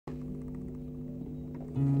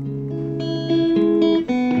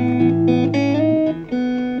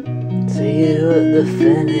the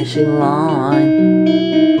finishing line.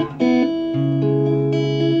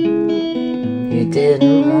 You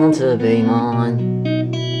didn't want to be mine.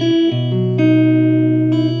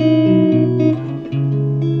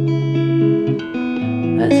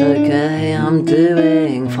 It's okay, I'm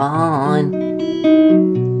doing fine.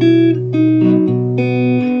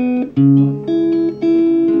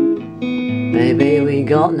 Baby, we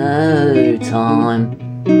got no time.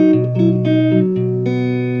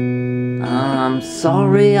 I'm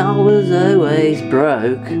sorry I was always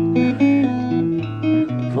broke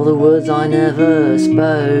for the words I never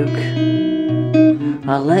spoke.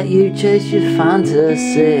 I let you chase your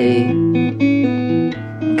fantasy.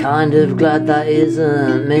 I'm kind of glad that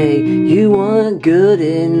isn't me. You weren't good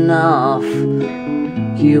enough.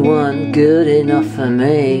 You weren't good enough for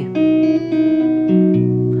me.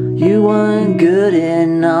 You weren't good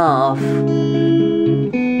enough.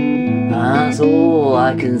 That's all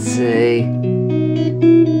I can see.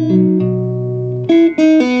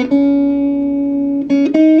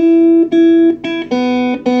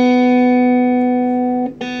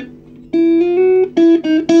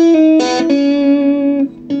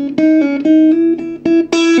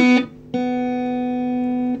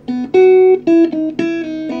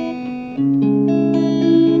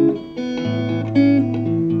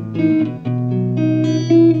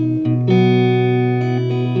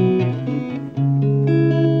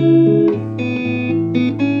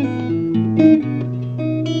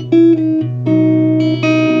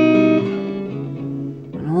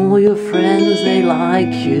 All your friends, they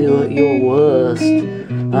like you at your worst.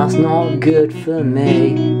 That's not good for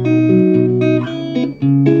me.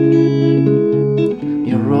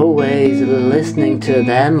 You're always listening to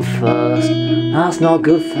them first. That's not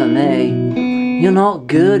good for me. You're not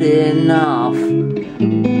good enough.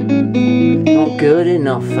 Not good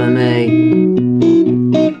enough for me.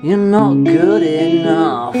 You're not good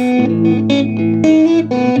enough.